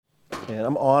And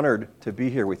I'm honored to be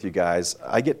here with you guys.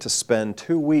 I get to spend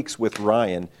 2 weeks with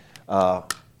Ryan. 4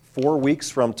 weeks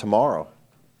from tomorrow,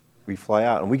 we fly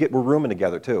out, and we're rooming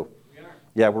together too. We are.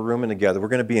 Yeah, we're rooming together. We're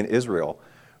going to be in Israel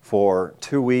for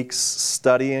 2 weeks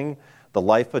studying the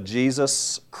life of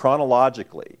Jesus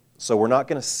chronologically. So we're not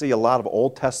going to see a lot of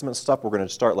Old Testament stuff. We're going to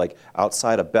start like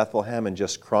outside of Bethlehem and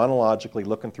just chronologically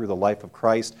looking through the life of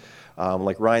Christ.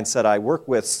 Like Ryan said, I work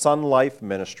with Son Life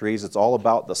Ministries. It's all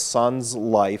about the Son's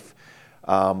life.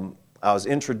 I was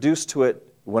introduced to it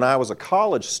when I was a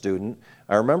college student.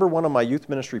 I remember one of my youth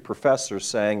ministry professors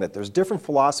saying that there's different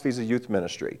philosophies of youth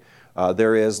ministry.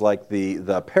 There is like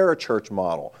the parachurch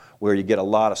model, where you get a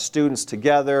lot of students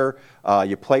together,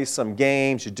 you play some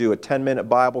games, you do a 10-minute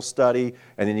Bible study,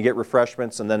 and then you get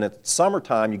refreshments, and then at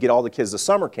summertime, you get all the kids to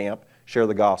summer camp, share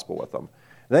the gospel with them.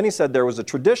 And then he said there was a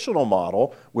traditional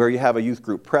model where you have a youth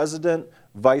group president,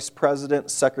 vice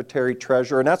president, secretary,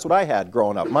 treasurer, and that's what I had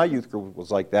growing up. My youth group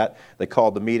was like that. They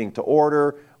called the meeting to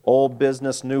order, old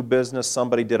business, new business,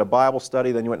 somebody did a Bible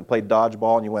study, then you went and played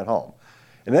dodgeball and you went home.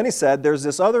 And then he said there's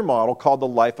this other model called the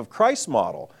Life of Christ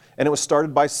model, and it was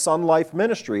started by Son Life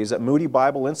Ministries at Moody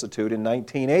Bible Institute in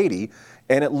 1980,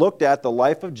 and it looked at the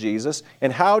life of Jesus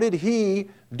and how did he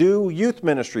do youth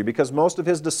ministry, because most of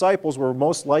his disciples were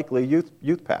most likely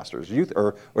youth pastors,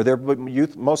 or they're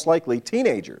most likely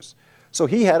teenagers. So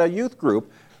he had a youth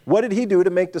group. What did he do to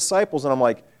make disciples? And I'm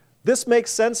like, this makes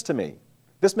sense to me.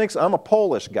 I'm a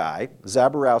Polish guy.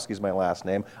 Zaborowski is my last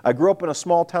name. I grew up in a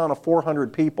small town of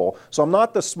 400 people, so I'm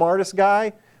not the smartest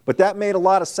guy, but that made a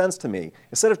lot of sense to me.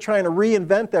 Instead of trying to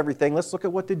reinvent everything, let's look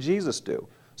at what did Jesus do.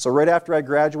 So right after I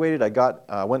graduated,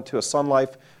 I went to a Son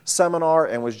Life seminar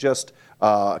and was just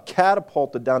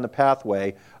catapulted down the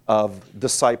pathway of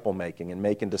disciple making and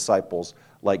making disciples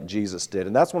like Jesus did.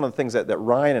 And that's one of the things that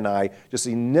Ryan and I just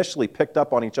initially picked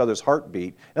up on each other's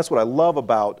heartbeat. That's what I love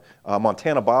about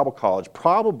Montana Bible College.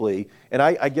 Probably, and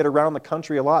I get around the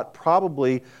country a lot,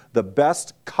 probably the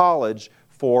best college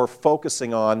for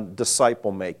focusing on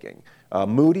disciple making.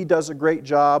 Moody does a great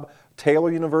job.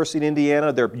 Taylor University in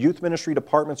Indiana, their youth ministry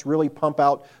departments really pump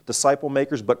out disciple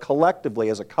makers, but collectively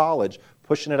as a college,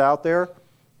 pushing it out there,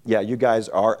 yeah, you guys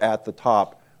are at the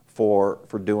top for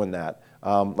doing that.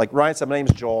 Like Ryan said, my name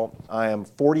is Joel. I am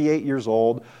 48 years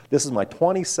old. This is my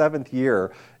 27th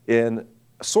year in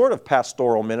sort of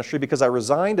pastoral ministry because I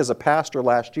resigned as a pastor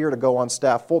last year to go on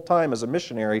staff full-time as a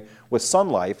missionary with Son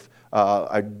Life.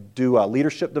 I do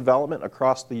leadership development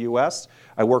across the U.S.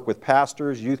 I work with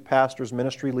pastors, youth pastors,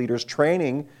 ministry leaders,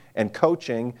 training and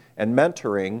coaching and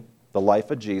mentoring the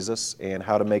life of Jesus and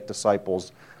how to make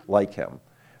disciples like him.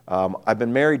 I've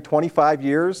been married 25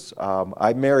 years.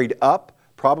 I married up,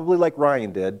 probably like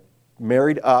Ryan did,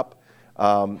 married up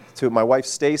to my wife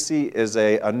Stacy is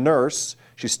a nurse.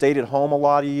 She stayed at home a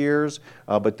lot of years,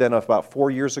 but then about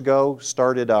 4 years ago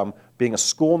started being a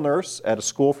school nurse at a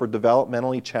school for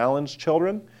developmentally challenged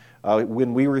children.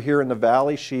 When we were here in the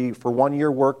Valley, she for 1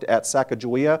 year worked at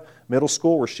Sacagawea Middle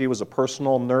School where she was a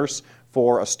personal nurse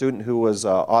for a student who was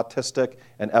autistic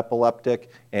and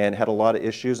epileptic and had a lot of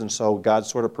issues, and so God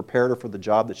sort of prepared her for the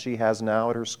job that she has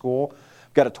now at her school.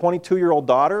 Got a 22-year-old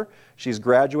daughter. She's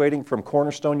graduating from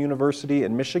Cornerstone University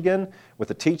in Michigan with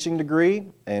a teaching degree,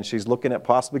 and she's looking at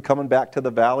possibly coming back to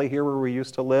the Valley here where we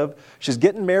used to live. She's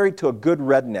getting married to a good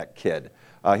redneck kid.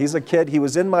 He's a kid, he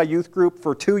was in my youth group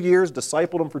for 2 years,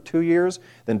 discipled him for 2 years,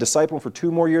 then discipled him for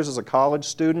 2 more years as a college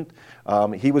student.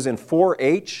 He was in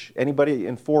 4-H. Anybody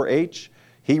in 4-H?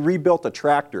 He rebuilt a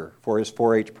tractor for his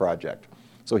 4-H project.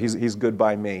 So he's good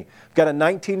by me. Got a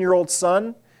 19-year-old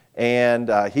son. And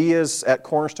he is at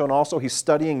Cornerstone also. He's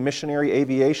studying missionary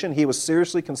aviation. He was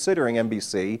seriously considering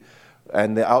MBC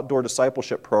and the outdoor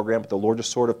discipleship program, but the Lord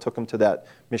just sort of took him to that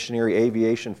missionary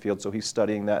aviation field, so he's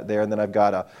studying that there. And then I've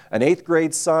got an 8th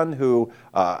grade son who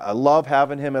I love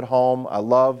having him at home. I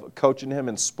love coaching him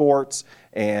in sports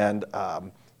and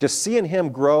just seeing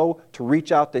him grow to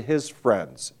reach out to his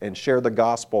friends and share the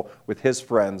gospel with his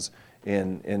friends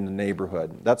in the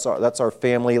neighborhood. That's our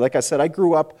family. Like I said, I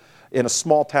grew up in a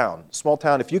small town. Small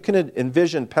town, if you can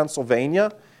envision Pennsylvania,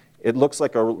 it looks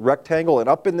like a rectangle, and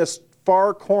up in this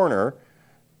far corner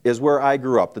is where I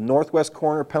grew up, the northwest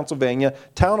corner of Pennsylvania,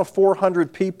 town of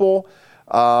 400 people.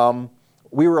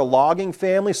 We were a logging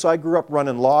family, so I grew up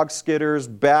running log skidders,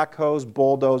 backhoes,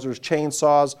 bulldozers,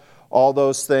 chainsaws, all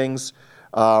those things.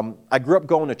 I grew up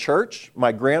going to church.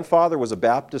 My grandfather was a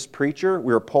Baptist preacher.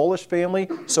 We were a Polish family,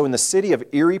 so in the city of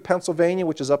Erie, Pennsylvania,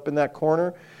 which is up in that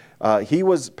corner, he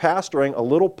was pastoring a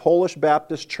little Polish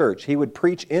Baptist church. He would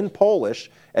preach in Polish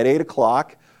at 8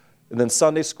 o'clock, and then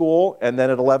Sunday school, and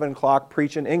then at 11 o'clock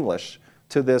preach in English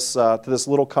to this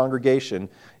little congregation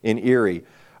in Erie.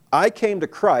 I came to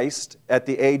Christ at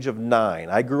the age of 9.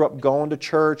 I grew up going to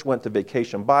church, went to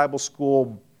vacation Bible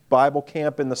school, Bible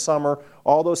camp in the summer,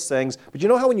 all those things. But you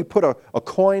know how when you put a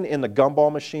coin in the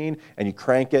gumball machine and you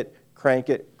crank it,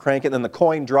 and then the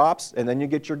coin drops and then you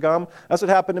get your gum? That's what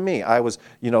happened to me. I was,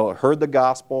 heard the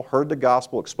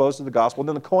gospel, exposed to the gospel, and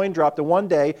then the coin dropped. And one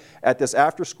day at this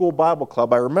after-school Bible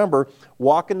club, I remember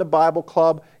walking to Bible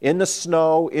club in the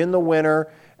snow, in the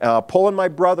winter, pulling my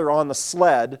brother on the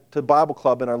sled to Bible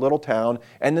club in our little town.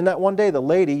 And then that one day, the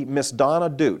lady, Miss Donna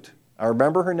Doot, I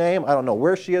remember her name. I don't know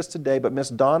where she is today, but Miss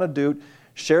Donna Doot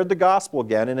shared the gospel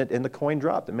again, and the coin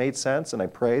dropped. It made sense, and I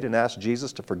prayed and asked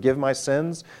Jesus to forgive my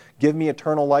sins, give me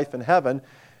eternal life in heaven.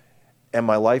 And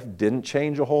my life didn't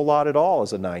change a whole lot at all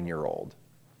as a 9-year-old.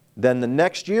 Then the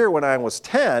next year when I was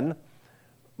 10,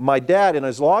 my dad, in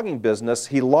his logging business,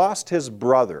 he lost his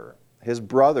brother. His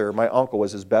brother, my uncle,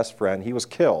 was his best friend. He was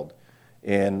killed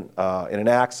in an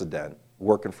accident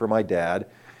working for my dad.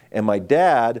 And my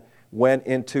dad went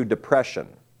into depression,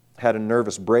 had a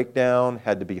nervous breakdown,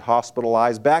 had to be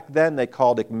hospitalized. Back then, they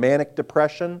called it manic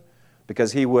depression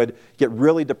because he would get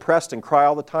really depressed and cry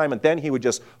all the time, and then he would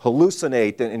just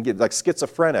hallucinate and get like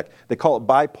schizophrenic. They call it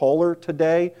bipolar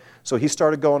today. So he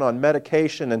started going on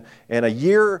medication, and a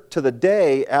year to the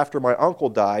day after my uncle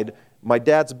died, my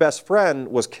dad's best friend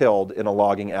was killed in a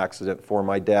logging accident for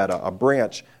my dad. A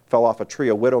branch fell off a tree,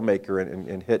 a widowmaker,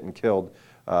 and hit and killed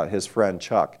his friend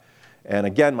Chuck. And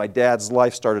again, my dad's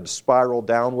life started to spiral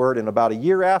downward, and about a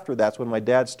year after that's when my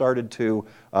dad started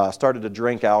to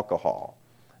drink alcohol.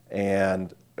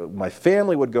 And my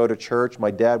family would go to church,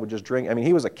 my dad would just drink. I mean,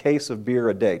 he was a case of beer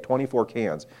a day, 24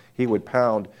 cans. He would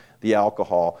pound the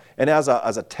alcohol. And as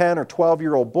a 10 or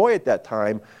 12-year-old boy at that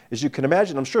time, as you can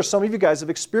imagine, I'm sure some of you guys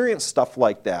have experienced stuff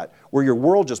like that, where your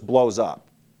world just blows up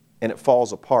and it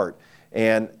falls apart.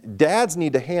 And dads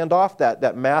need to hand off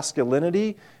that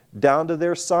masculinity down to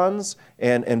their sons,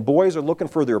 and boys are looking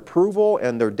for their approval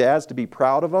and their dads to be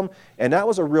proud of them. And that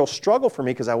was a real struggle for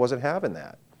me because I wasn't having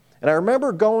that. And I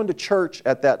remember going to church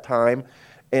at that time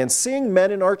and seeing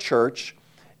men in our church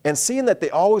and seeing that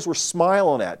they always were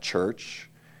smiling at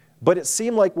church, but it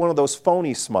seemed like one of those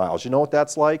phony smiles. You know what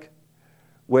that's like?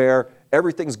 Where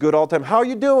everything's good all the time. How are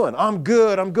you doing? I'm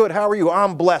good. How are you?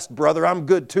 I'm blessed, brother. I'm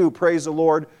good too. Praise the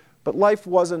Lord. But life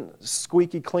wasn't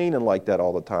squeaky clean and like that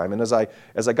all the time. And as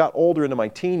I got older into my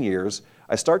teen years,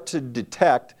 I start to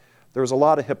detect there was a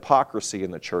lot of hypocrisy in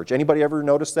the church. Anybody ever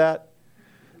notice that?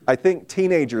 I think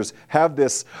teenagers have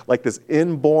this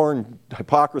inborn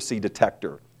hypocrisy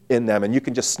detector in them, and you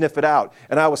can just sniff it out.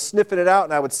 And I was sniffing it out,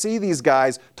 and I would see these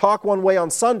guys talk one way on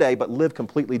Sunday, but live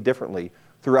completely differently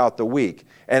throughout the week.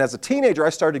 And as a teenager, I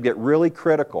started to get really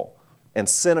critical and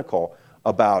cynical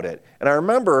about it. And I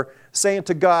remember saying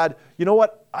to God, you know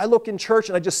what? I look in church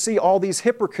and I just see all these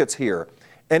hypocrites here.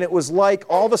 And it was like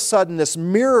all of a sudden this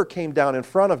mirror came down in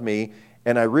front of me,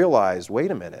 and I realized, wait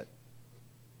a minute,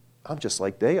 I'm just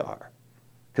like they are.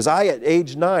 Because at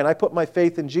age 9, I put my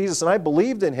faith in Jesus and I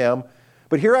believed in Him,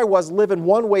 but here I was living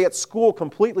one way at school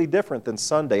completely different than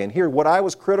Sunday. And here, what I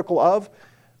was critical of,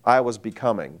 I was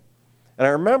becoming. And I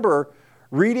remember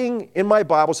reading in my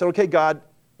Bible, saying, okay, God,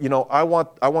 I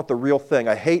want the real thing.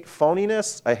 I hate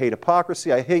phoniness. I hate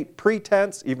hypocrisy. I hate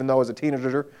pretense, even though as a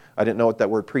teenager, I didn't know what that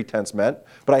word pretense meant.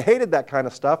 But I hated that kind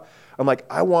of stuff. I'm like,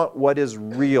 I want what is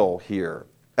real here.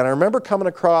 And I remember coming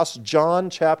across John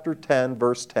chapter 10,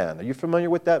 verse 10. Are you familiar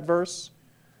with that verse?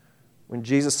 When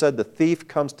Jesus said, the thief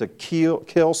comes to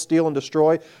kill, steal, and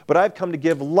destroy, but I've come to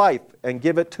give life and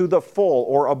give it to the full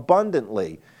or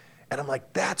abundantly. And I'm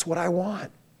like, that's what I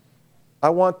want. I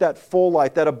want that full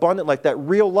life, that abundant life, that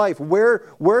real life. Where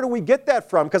do we get that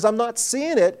from? Because I'm not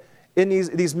seeing it in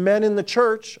these men in the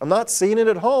church. I'm not seeing it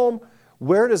at home.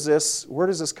 Where does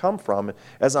this come from?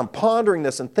 As I'm pondering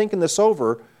this and thinking this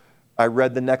over, I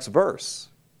read the next verse.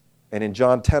 And in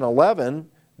John 10:11,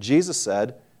 Jesus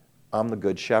said, I'm the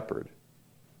good shepherd.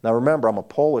 Now remember, I'm a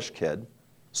Polish kid,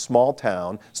 small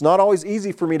town. It's not always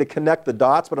easy for me to connect the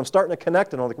dots, but I'm starting to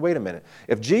connect, and I'm like, wait a minute.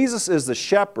 If Jesus is the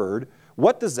shepherd,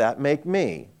 what does that make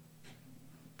me?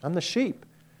 I'm the sheep.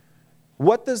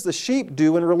 What does the sheep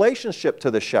do in relationship to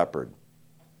the shepherd?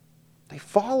 They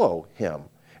follow him.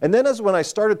 And then when I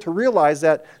started to realize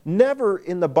that never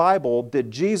in the Bible did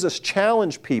Jesus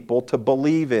challenge people to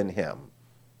believe in him.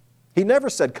 He never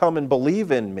said, come and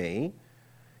believe in me.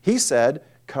 He said,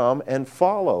 come and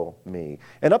follow me.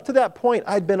 And up to that point,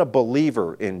 I'd been a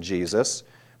believer in Jesus,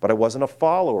 but I wasn't a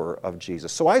follower of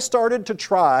Jesus. So I started to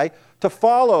try to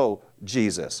follow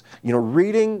Jesus.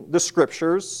 Reading the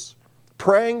Scriptures,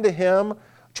 praying to Him,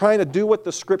 trying to do what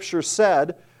the Scriptures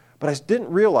said, but I didn't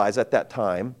realize at that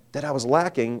time that I was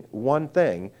lacking one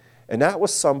thing, And that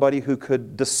was somebody who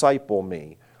could disciple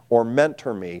me or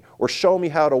mentor me or show me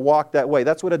how to walk that way.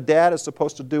 That's what a dad is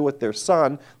supposed to do with their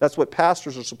son. That's what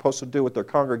pastors are supposed to do with their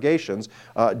congregations.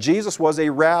 Jesus was a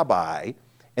rabbi,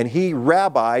 and he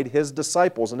rabbied his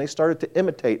disciples, and they started to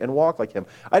imitate and walk like him.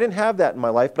 I didn't have that in my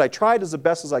life, but I tried as the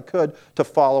best as I could to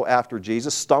follow after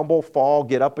Jesus. Stumble, fall,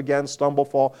 get up again, stumble,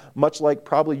 fall, much like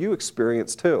probably you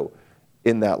experienced too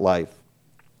in that life.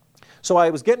 So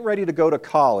I was getting ready to go to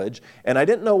college, and I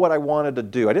didn't know what I wanted to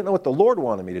do. I didn't know what the Lord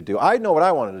wanted me to do. I know what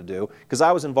I wanted to do because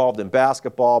I was involved in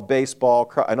basketball,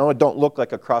 baseball. I know I don't look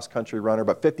like a cross-country runner,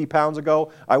 but 50 pounds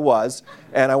ago I was,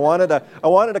 and I wanted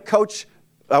to coach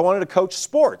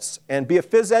sports and be a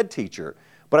phys ed teacher,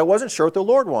 but I wasn't sure what the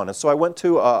Lord wanted. So I went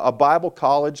to a Bible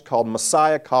college called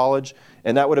Messiah College,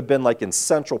 and that would have been like in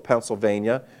central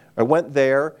Pennsylvania. I went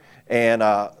there, and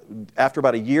after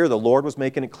about a year, the Lord was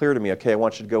making it clear to me, okay, I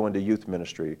want you to go into youth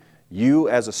ministry. You,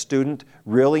 as a student,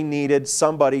 really needed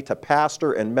somebody to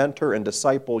pastor and mentor and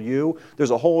disciple you.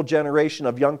 There's a whole generation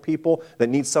of young people that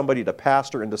need somebody to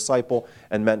pastor and disciple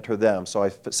and mentor them. So I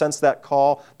sensed that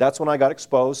call. That's when I got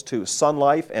exposed to Sun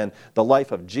Life and the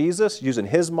life of Jesus, using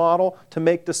his model to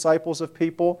make disciples of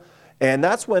people. And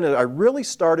that's when I really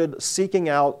started seeking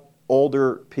out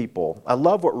older people. I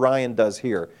love what Ryan does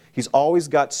here. He's always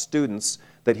got students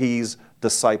that he's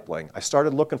discipling. I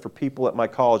started looking for people at my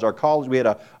college. Our college, we had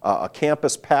a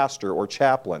campus pastor or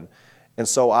chaplain. And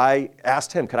so I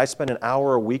asked him, could I spend an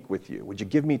hour a week with you? Would you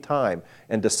give me time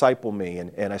and disciple me?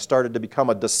 And I started to become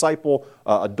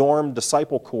a dorm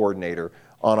disciple coordinator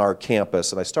on our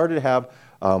campus. And I started to have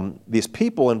these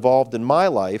people involved in my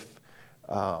life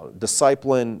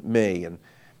discipling me. And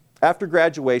after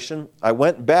graduation, I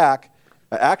went back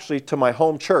actually to my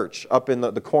home church up in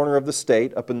the corner of the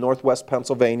state, up in northwest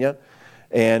Pennsylvania,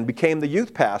 and became the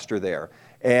youth pastor there.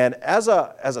 And as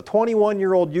a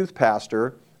 21-year-old youth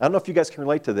pastor, I don't know if you guys can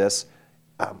relate to this,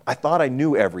 I thought I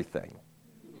knew everything.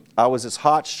 I was this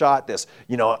hot shot, this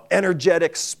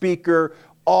energetic speaker,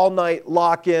 all-night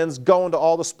lock-ins, going to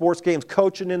all the sports games,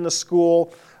 coaching in the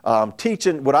school,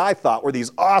 teaching what I thought were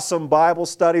these awesome Bible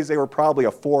studies. They were probably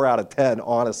a 4 out of 10,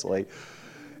 honestly.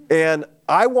 And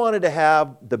I wanted to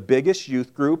have the biggest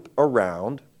youth group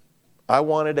around. I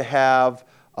wanted to have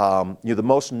the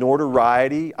most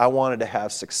notoriety. I wanted to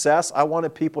have success. I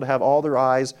wanted people to have all their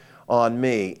eyes on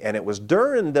me. And it was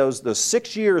during those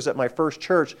 6 years at my first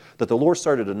church that the Lord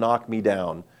started to knock me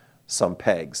down some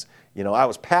pegs. I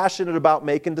was passionate about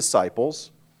making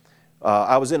disciples.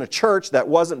 I was in a church that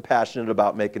wasn't passionate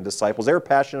about making disciples. They were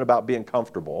passionate about being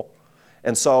comfortable.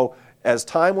 And so as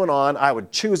time went on, I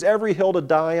would choose every hill to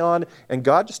die on, and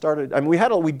God just started,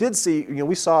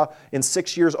 we saw in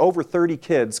 6 years over 30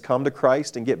 kids come to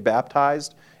Christ and get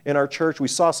baptized in our church. We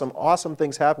saw some awesome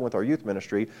things happen with our youth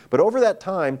ministry, but over that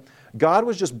time, God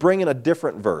was just bringing a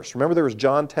different verse. Remember there was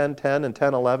John 10:10 and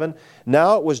 10:11?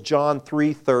 Now it was John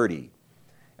 3:30.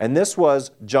 And this was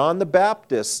John the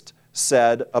Baptist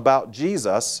said about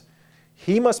Jesus,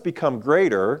 he must become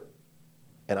greater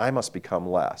and I must become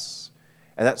less.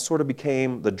 And that sort of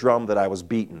became the drum that I was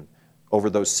beating over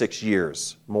those 6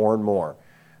 years, more and more.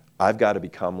 I've got to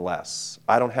become less.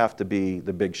 I don't have to be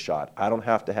the big shot. I don't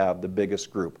have to have the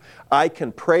biggest group. I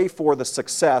can pray for the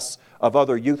success of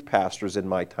other youth pastors in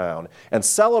my town and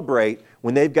celebrate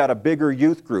when they've got a bigger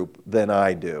youth group than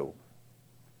I do.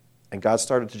 And God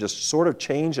started to just sort of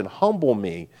change and humble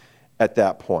me at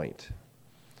that point.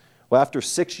 Well, after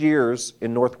 6 years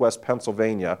in northwest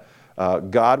Pennsylvania,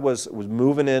 God was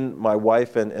moving in my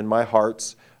wife and my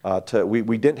hearts.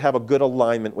 We didn't have a good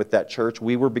alignment with that church.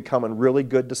 We were becoming really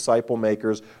good disciple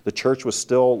makers. The church was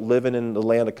still living in the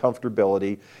land of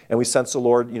comfortability. And we sensed the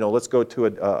Lord, let's go to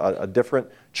a different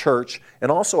church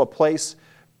and also a place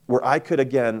where I could,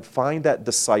 again, find that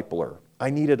discipler. I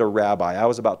needed a rabbi. I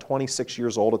was about 26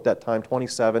 years old at that time,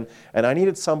 27, and I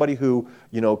needed somebody who,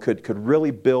 could really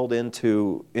build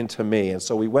into me. And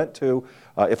so we went to,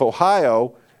 if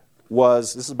Ohio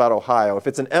this is about Ohio. If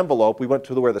it's an envelope, we went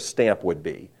to where the stamp would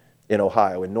be in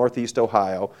Ohio, in northeast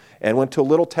Ohio, and went to a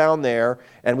little town there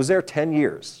and was there 10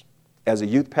 years as a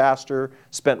youth pastor,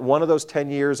 spent one of those 10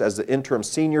 years as the interim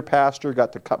senior pastor,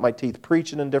 got to cut my teeth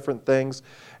preaching and different things.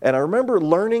 And I remember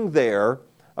learning there,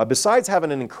 besides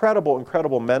having an incredible,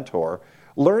 incredible mentor,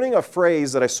 learning a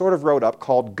phrase that I sort of wrote up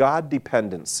called God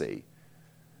dependency.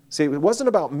 See, it wasn't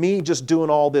about me just doing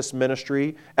all this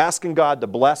ministry, asking God to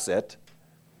bless it.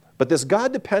 But this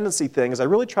God dependency thing, as I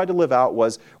really tried to live out,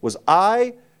 was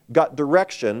I got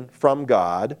direction from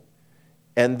God,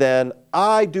 and then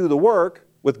I do the work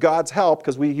with God's help,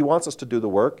 because He wants us to do the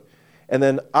work, and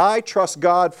then I trust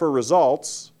God for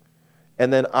results,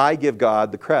 and then I give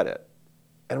God the credit.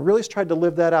 And really tried to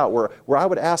live that out, where I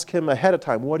would ask him ahead of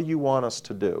time, what do you want us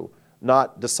to do?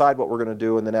 Not decide what we're going to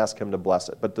do and then ask him to bless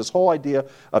it. But this whole idea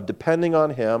of depending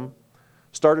on him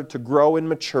started to grow in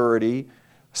maturity,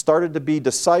 started to be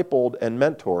discipled and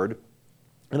mentored.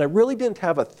 And I really didn't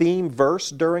have a theme verse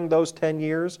during those 10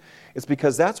 years. It's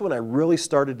because that's when I really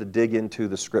started to dig into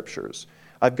the scriptures.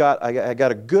 I got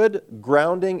a good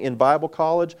grounding in Bible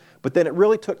college, but then it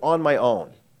really took on my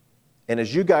own. And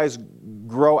as you guys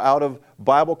grow out of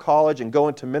Bible college and go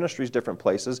into ministries, different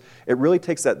places, it really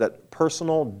takes that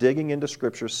personal digging into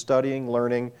scriptures, studying,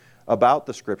 learning about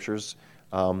the scriptures,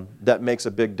 that makes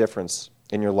a big difference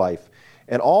in your life.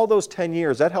 And all those 10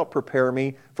 years, that helped prepare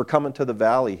me for coming to the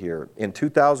Valley here. In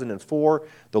 2004,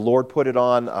 the Lord put it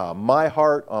on my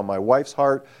heart, on my wife's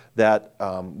heart, that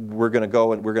we're going to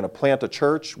go and we're going to plant a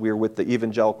church. We were with the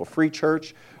Evangelical Free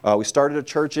Church. We started a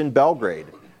church in Belgrade.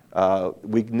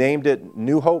 We named it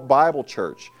New Hope Bible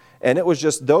Church. And it was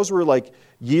just, those were like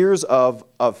years of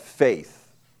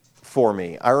faith for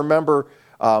me. I remember,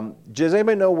 does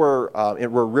anybody know where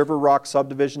River Rock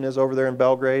subdivision is over there in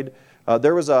Belgrade?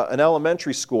 There was an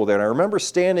elementary school there, and I remember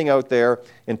standing out there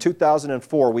in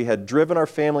 2004. We had driven our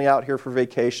family out here for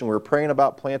vacation. We were praying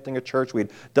about planting a church. We'd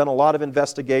done a lot of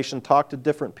investigation, talked to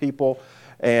different people,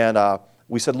 and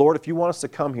we said, Lord, if you want us to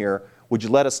come here, would you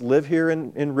let us live here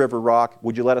in River Rock?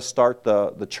 Would you let us start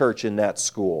the church in that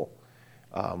school?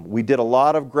 We did a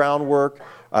lot of groundwork.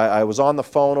 I was on the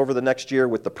phone over the next year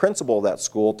with the principal of that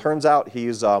school. Turns out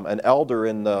he's an elder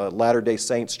in the Latter-day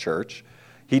Saints church.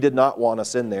 He did not want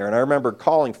us in there. And I remember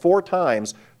calling 4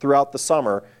 times throughout the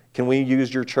summer, can we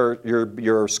use your church,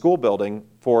 your school building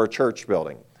for a church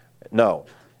building? No.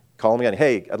 Call me again,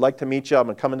 hey, I'd like to meet you. I'm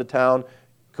going to come into town.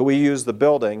 Could we use the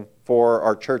building for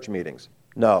our church meetings?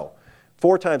 No.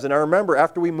 4 times. And I remember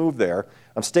after we moved there,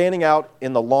 I'm standing out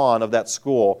in the lawn of that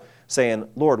school saying,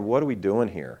 Lord, what are we doing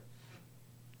here?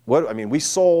 We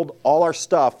sold all our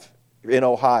stuff in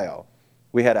Ohio.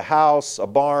 We had a house, a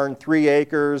barn, 3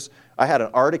 acres. I had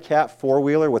an Arctic Cat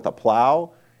 4-wheeler with a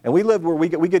plow. And we lived where we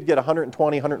could get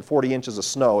 120, 140 inches of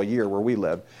snow a year where we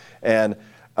lived. And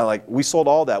we sold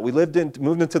all that. We moved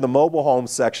into the mobile home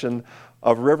section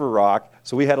of River Rock.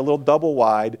 So we had a little double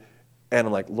wide. And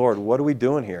I'm like, Lord, what are we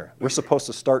doing here? We're supposed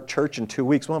to start church in 2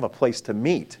 weeks. We don't have a place to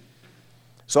meet.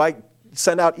 So I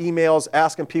sent out emails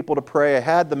asking people to pray. I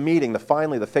had the meeting,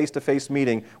 finally the face-to-face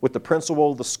meeting with the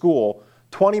principal of the school.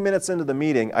 20 minutes into the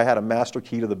meeting, I had a master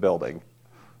key to the building.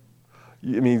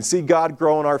 See God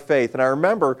grow in our faith. And I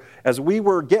remember as we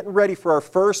were getting ready for our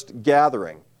first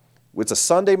gathering, it's a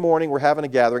Sunday morning, we're having a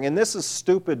gathering, and this is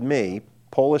stupid me,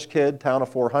 Polish kid, town of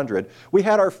 400. We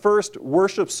had our first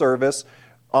worship service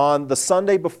on the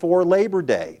Sunday before Labor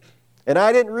Day. And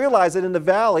I didn't realize that in the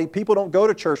Valley, people don't go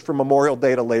to church from Memorial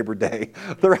Day to Labor Day.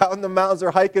 They're out in the mountains,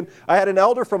 they're hiking. I had an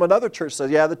elder from another church say,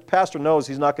 yeah, the pastor knows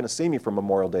he's not going to see me from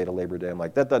Memorial Day to Labor Day. I'm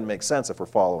like, that doesn't make sense if we're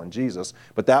following Jesus.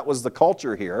 But that was the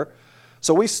culture here.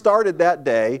 So we started that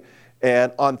day,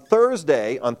 and on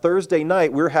Thursday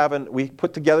night, we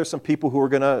put together some people who were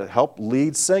going to help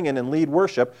lead singing and lead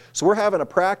worship. So we're having a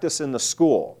practice in the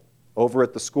school, over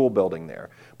at the school building there.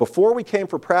 Before we came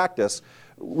for practice,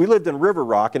 we lived in River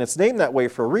Rock, and it's named that way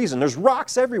for a reason. There's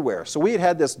rocks everywhere. So we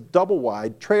had this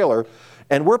double-wide trailer,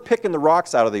 and we're picking the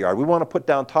rocks out of the yard. We want to put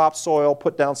down topsoil,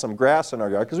 put down some grass in our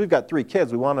yard, because we've got 3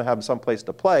 kids. We want to have some place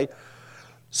to play.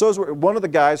 So one of the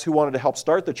guys who wanted to help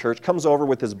start the church comes over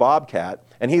with his Bobcat,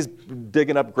 and he's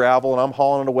digging up gravel, and I'm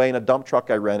hauling it away in a dump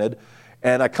truck I rented.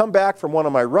 And I come back from one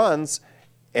of my runs,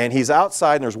 and he's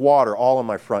outside, and there's water all in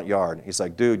my front yard. He's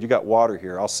like, dude, you got water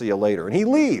here. I'll see you later. And he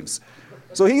leaves.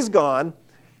 So he's gone,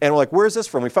 and we're like, where's this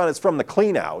from? We found it's from the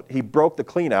clean out. He broke the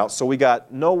clean out, so we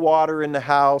got no water in the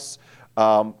house.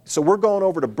 So we're going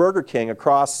over to Burger King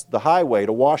across the highway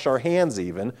to wash our hands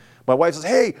even. My wife says,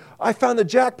 hey, I found the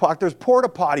jackpot. There's porta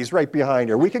potties right behind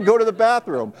here. We can go to the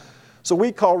bathroom. So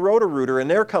we call Roto-Rooter, and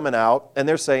they're coming out, and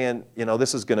they're saying,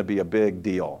 this is going to be a big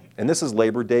deal. And this is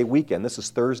Labor Day weekend. This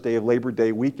is Thursday of Labor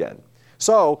Day weekend.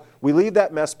 So we leave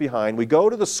that mess behind. We go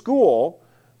to the school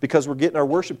because we're getting our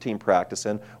worship team practice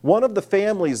in. One of the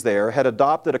families there had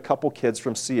adopted a couple kids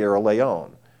from Sierra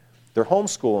Leone. They're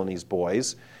homeschooling these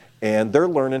boys, and they're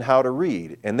learning how to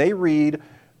read. And they read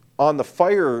on the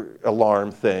fire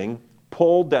alarm thing,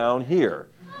 pull down here.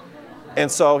 And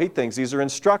so he thinks these are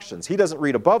instructions. He doesn't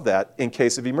read above that in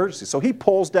case of emergency. So he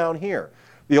pulls down here.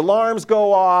 The alarms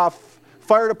go off.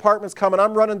 Fire department's coming.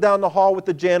 I'm running down the hall with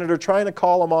the janitor trying to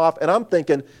call them off. And I'm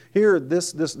thinking, here,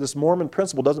 this Mormon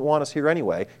principal doesn't want us here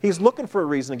anyway. He's looking for a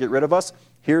reason to get rid of us.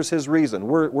 Here's his reason.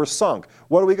 We're sunk.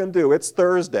 What are we going to do? It's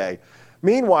Thursday.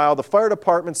 Meanwhile, the fire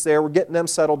department's there. We're getting them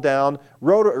settled down.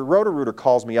 Roto-Rooter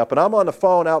calls me up, and I'm on the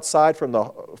phone outside from the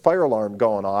fire alarm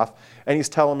going off, and he's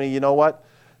telling me, you know what?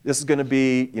 This is going to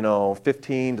be, $1,500 to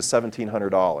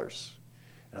 $1,700.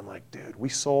 And I'm like, dude, we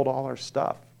sold all our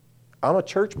stuff. I'm a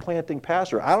church planting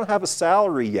pastor. I don't have a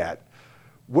salary yet.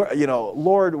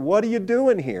 Lord, what are you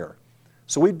doing here?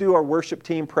 So we do our worship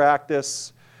team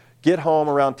practice, get home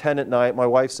around 10 at night. My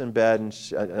wife's in bed, and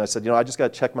I said, I just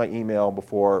got to check my email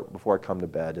before I come to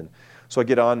bed. And so I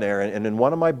get on there, and then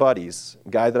one of my buddies, a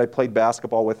guy that I played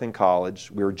basketball with in college,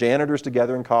 we were janitors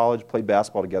together in college, played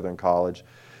basketball together in college.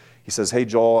 He says, hey,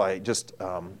 Joel, I just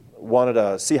wanted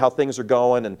to see how things are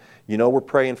going, and we're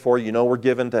praying for you, we're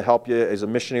given to help you as a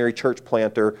missionary church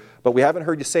planter, but we haven't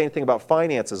heard you say anything about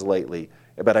finances lately.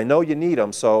 But I know you need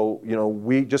them, so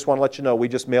we just want to let you know we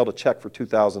just mailed a check for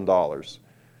 $2,000.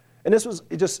 And this was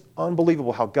just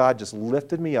unbelievable how God just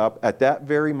lifted me up at that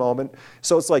very moment.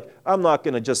 So it's like, I'm not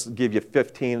going to just give you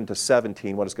 15 to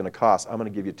 17 what it's going to cost. I'm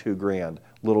going to give you $2,000, a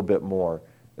little bit more,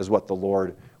 is what the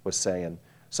Lord was saying.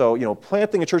 So,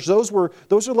 planting a church, those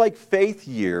are like faith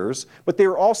years, but they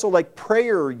were also like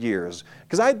prayer years.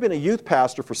 Because I had been a youth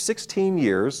pastor for 16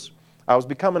 years. I was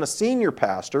becoming a senior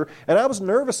pastor, and I was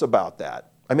nervous about that.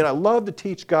 I mean, I love to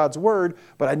teach God's Word,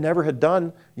 but I never had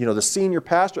done, the senior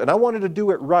pastor, and I wanted to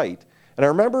do it right. And I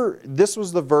remember this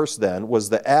was the verse then, was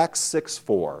the Acts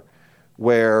 6:4,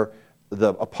 where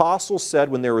the apostles said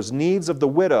when there was needs of the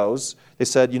widows, they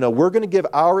said, we're going to give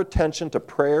our attention to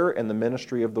prayer and the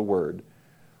ministry of the Word.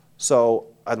 So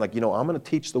I'm like, I'm going to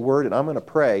teach the Word and I'm going to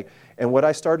pray. And what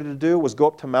I started to do was go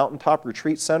up to Mountaintop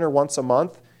Retreat Center once a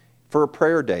month for a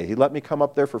prayer day. He let me come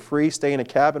up there for free, stay in a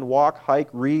cabin, walk, hike,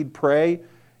 read, pray.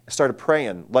 I started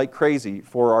praying like crazy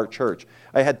for our church.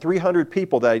 I had 300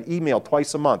 people that I'd email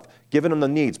twice a month, giving them the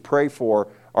needs, pray for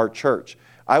our church.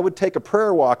 I would take a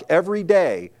prayer walk every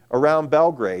day around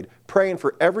Belgrade, praying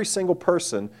for every single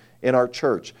person in our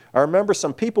church. I remember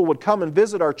some people would come and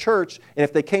visit our church, and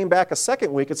if they came back a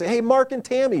second week and say, hey, Mark and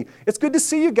Tammy, it's good to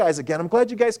see you guys again. I'm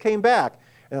glad you guys came back.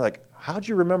 And they're like, how'd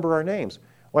you remember our names?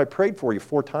 Well, I prayed for you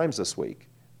 4 times this week.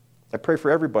 I pray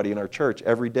for everybody in our church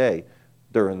every day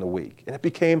during the week. And it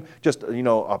became just,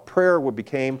 a prayer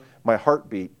became my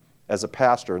heartbeat as a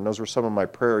pastor, and those were some of my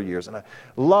prayer years. And I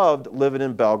loved living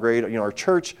in Belgrade. Our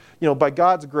church, by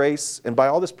God's grace and by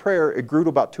all this prayer, it grew to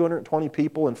about 220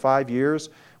 people in 5 years.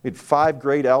 We had 5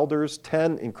 great elders,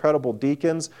 10 incredible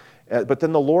deacons, but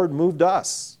then the Lord moved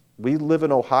us. We live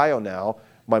in Ohio now.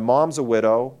 My mom's a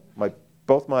widow.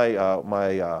 Both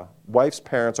my wife's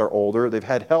parents are older. They've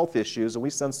had health issues, and we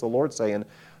sense the Lord saying,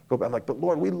 go back. I'm like, but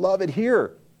Lord, we love it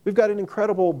here. We've got an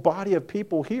incredible body of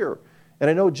people here. And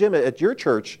I know, Jim, at your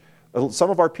church, some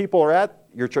of our people are at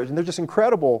your church, and they're just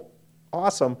incredible,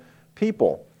 awesome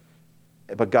people.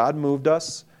 But God moved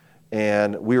us,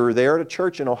 and we were there at a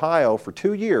church in Ohio for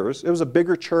 2 years. It was a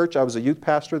bigger church. I was a youth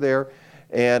pastor there.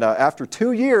 And after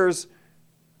 2 years,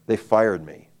 they fired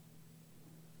me.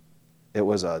 It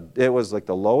was like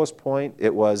the lowest point.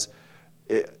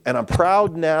 And I'm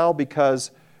proud now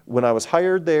because when I was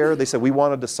hired there, they said, we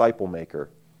want a disciple maker.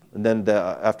 And then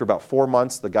after about 4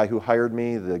 months, the guy who hired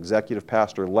me, the executive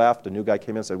pastor, left. A new guy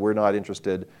came in and said, we're not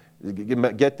interested.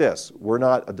 Get this, we're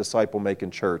not a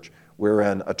disciple-making church. We're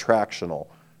an attractional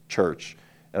church.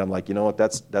 And I'm like, you know what,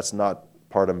 that's not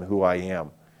part of who I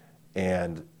am.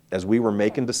 And as we were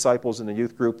making disciples in the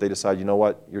youth group, they decided, you know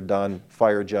what, you're done,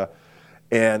 fired you.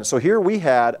 And so here we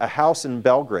had a house in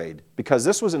Belgrade, because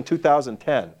this was in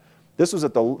 2010. This was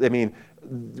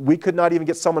we could not even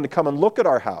get someone to come and look at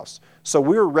our house. So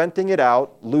we were renting it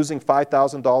out, losing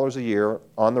 $5,000 a year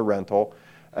on the rental.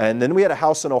 And then we had a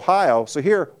house in Ohio. So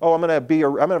here, I'm going to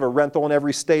have a rental in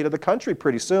every state of the country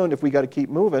pretty soon if we got to keep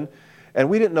moving. And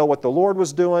we didn't know what the Lord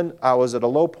was doing. I was at a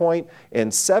low point.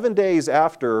 And 7 days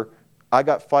after I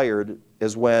got fired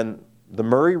is when the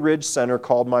Murray Ridge Center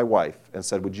called my wife and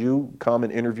said, would you come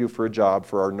and interview for a job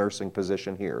for our nursing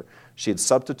position here? She had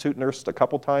substitute nursed a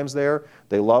couple times there.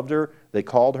 They loved her. They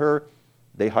called her.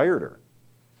 They hired her.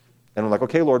 And I'm like,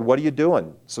 okay, Lord, what are you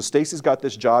doing? So Stacy's got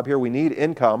this job here. We need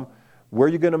income. Where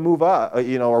are you going to move up?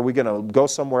 Are we going to go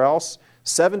somewhere else?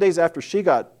 7 days after she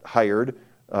got hired,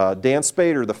 Dan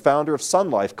Spader, the founder of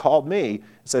Sun Life, called me and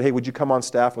said, hey, would you come on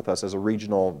staff with us as a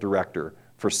regional director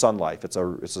for Sun Life? It's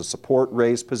a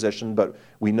support-raised position, but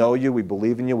we know you, we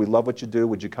believe in you, we love what you do.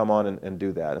 Would you come on and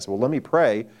do that? I said, well, let me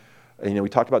pray. And, we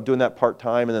talked about doing that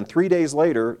part-time, and then 3 days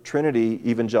later, Trinity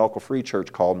Evangelical Free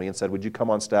Church called me and said, would you come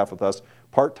on staff with us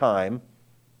part-time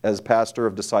as pastor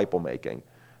of disciple making?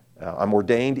 I'm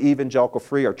ordained Evangelical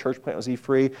Free. Our church plant was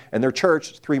E-Free, and their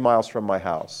church is 3 miles from my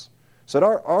house. So at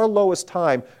our lowest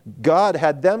time, God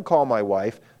had them call my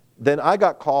wife. then I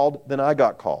got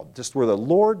called, just where the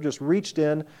Lord just reached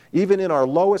in, even in our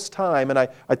lowest time. And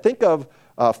I think of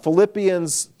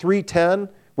Philippians 3:10,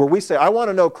 where we say, I want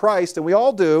to know Christ, and we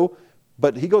all do,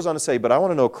 but he goes on to say, but I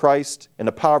want to know Christ and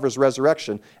the power of his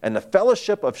resurrection and the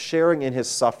fellowship of sharing in his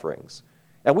sufferings.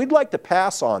 And we'd like to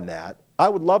pass on that. I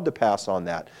would love to pass on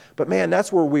that. But man,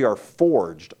 that's where we are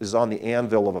forged, is on the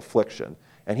anvil of affliction.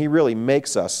 And he really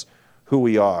makes us who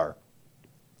we are.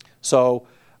 So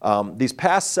these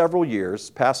past several years,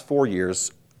 past 4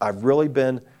 years, I've really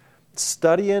been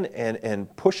studying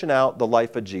and pushing out the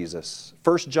life of Jesus.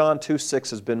 1 John 2:6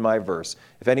 has been my verse.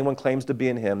 If anyone claims to be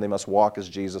in him, they must walk as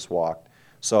Jesus walked.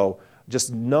 So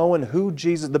just knowing who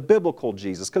Jesus, the biblical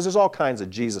Jesus, because there's all kinds of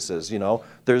Jesuses, you know.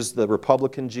 There's the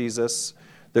Republican Jesus,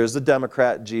 there's the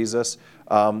Democrat Jesus,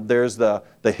 there's the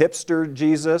hipster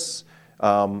Jesus,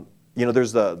 you know,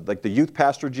 there's the youth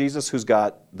pastor Jesus who's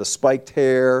got the spiked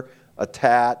hair, a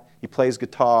tat, he plays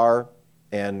guitar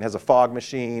and has a fog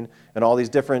machine and all these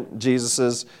different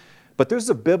Jesuses. But there's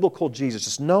the biblical Jesus,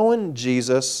 just knowing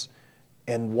Jesus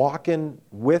and walking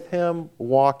with him,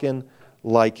 walking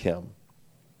like him.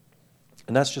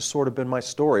 And that's just sort of been my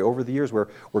story over the years where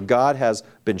God has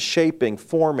been shaping,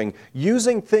 forming,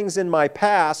 using things in my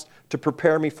past to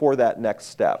prepare me for that next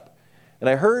step. And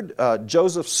I heard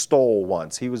Joseph Stoll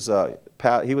once. He was the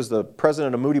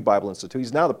president of Moody Bible Institute.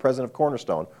 He's now the president of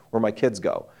Cornerstone, where my kids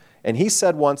go. And he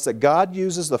said once that God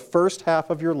uses the first half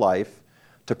of your life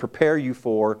to prepare you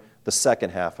for the second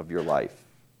half of your life.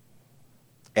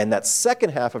 And that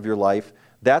second half of your life,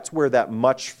 that's where that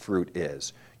much fruit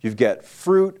is. You get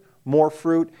fruit, more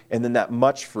fruit, and then that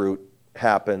much fruit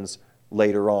happens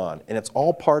later on. And it's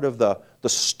all part of the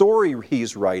story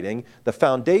he's writing, the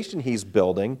foundation he's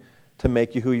building to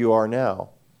make you who you are now.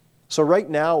 So right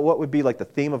now, what would be like the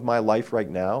theme of my life right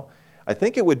now? I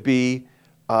think it would be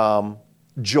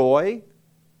joy.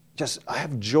 I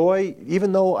have joy,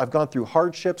 even though I've gone through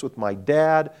hardships with my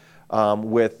dad,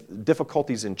 with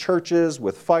difficulties in churches,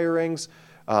 with firings,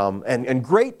 and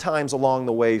great times along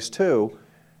the ways too.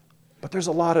 But there's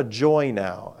a lot of joy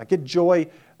now. I get joy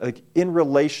in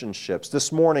relationships.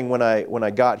 This morning when I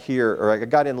got here, or I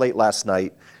got in late last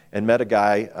night and met a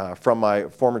guy from my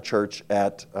former church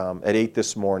at 8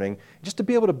 this morning, just to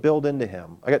be able to build into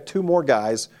him. I got 2 more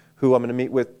guys who I'm going to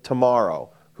meet with tomorrow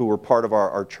who were part of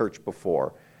our church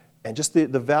before. And just the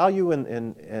value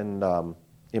and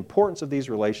importance of these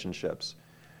relationships.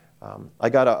 I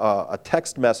got a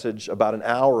text message about an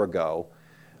hour ago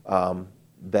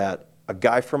that a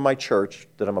guy from my church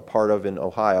that I'm a part of in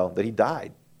Ohio, that he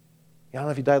died. I don't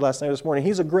know if he died last night or this morning.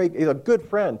 He's a good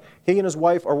friend. He and his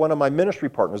wife are one of my ministry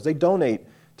partners. They donate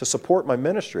to support my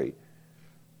ministry.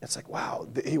 It's like, wow,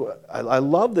 I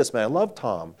love this man. I love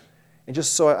Tom. And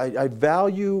just so I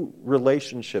value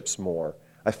relationships more.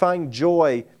 I find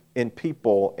joy in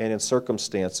people and in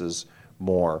circumstances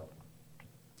more.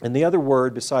 And the other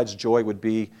word besides joy would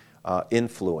be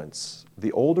influence.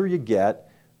 The older you get,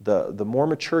 the more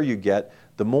mature you get,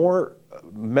 the more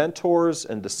mentors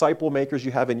and disciple makers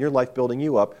you have in your life building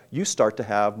you up, you start to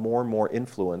have more and more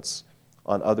influence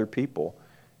on other people.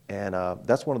 And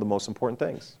that's one of the most important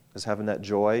things, is having that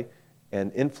joy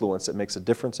and influence that makes a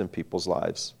difference in people's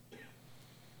lives.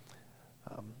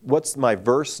 What's my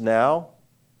verse now?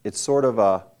 It's sort of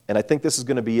and I think this is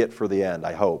going to be it for the end,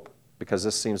 I hope, because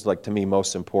this seems like to me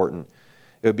most important.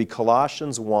 It would be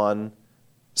Colossians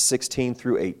 1:16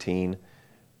 through 18.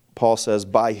 Paul says,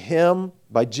 by him,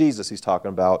 by Jesus he's talking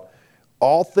about,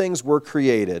 all things were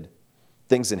created,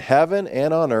 things in heaven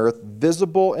and on earth,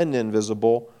 visible and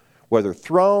invisible, whether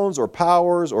thrones or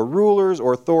powers or rulers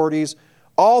or authorities,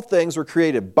 all things were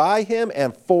created by him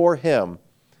and for him.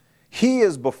 He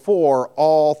is before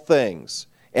all things,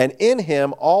 and in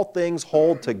him all things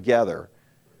hold together.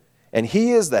 And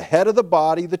he is the head of the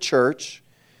body, the church.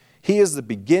 He is the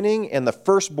beginning and the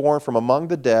firstborn from among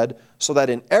the dead, so that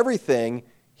in everything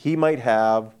he might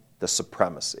have the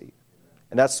supremacy.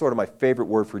 And that's sort of my favorite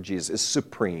word for Jesus, is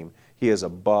supreme. He is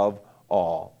above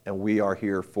all, and we are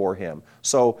here for him.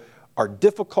 So our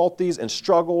difficulties and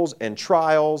struggles and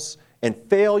trials and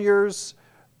failures,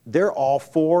 they're all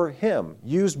for him,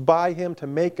 used by him to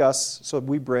make us so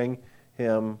we bring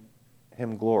him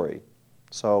glory.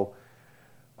 So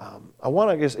I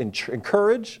want to just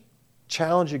encourage,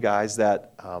 challenge you guys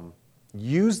that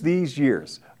use these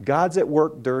years. God's at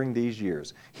work during these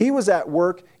years. He was at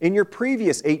work in your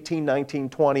previous 18, 19,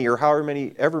 20, or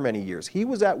ever many years. He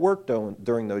was at work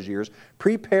during those years,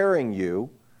 preparing you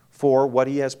for what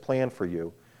he has planned for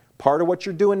you. Part of what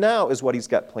you're doing now is what he's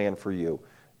got planned for you.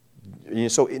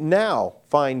 So now,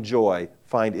 find joy,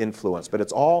 find influence. But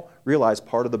it's all, realize,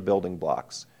 part of the building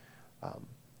blocks.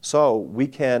 So we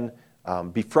can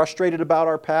be frustrated about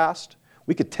our past.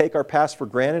 We could take our past for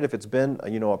granted if it's been,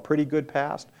 a pretty good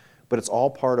past, but it's all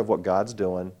part of what God's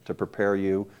doing to prepare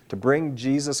you to bring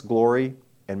Jesus glory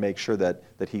and make sure that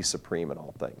He's supreme in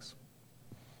all things.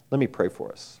 Let me pray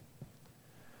for us.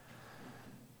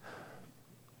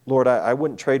 Lord, I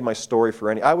wouldn't trade my story for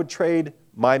any. I would trade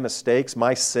my mistakes,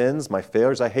 my sins, my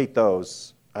failures. I hate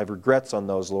those. I have regrets on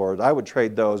those, Lord. I would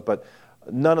trade those, but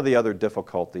none of the other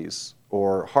difficulties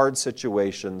or hard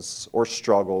situations or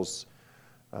struggles.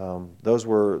 Those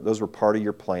were part of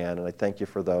your plan, and I thank you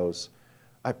for those.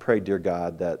 I pray, dear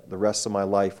God, that the rest of my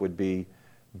life would be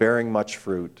bearing much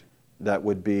fruit, that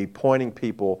would be pointing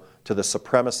people to the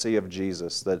supremacy of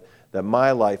Jesus, that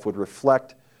my life would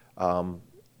reflect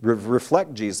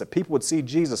Jesus, that people would see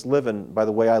Jesus living by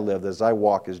the way I lived, as I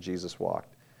walk as Jesus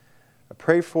walked. I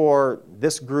pray for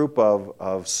this group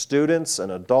of students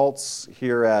and adults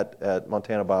here at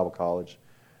Montana Bible College.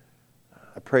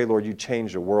 I pray, Lord, you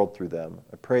change the world through them.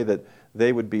 I pray that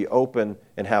they would be open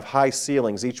and have high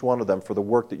ceilings, each one of them, for the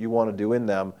work that you want to do in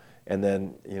them and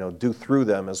then, do through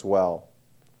them as well.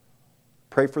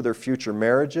 Pray for their future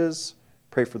marriages.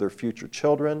 Pray for their future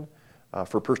children.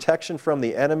 For protection from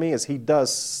the enemy, as he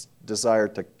does desire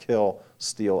to kill,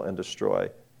 steal, and destroy.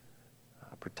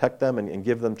 Protect them and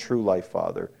give them true life,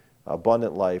 Father,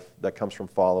 abundant life that comes from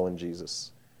following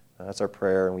Jesus. That's our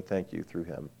prayer, and we thank you through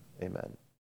him. Amen.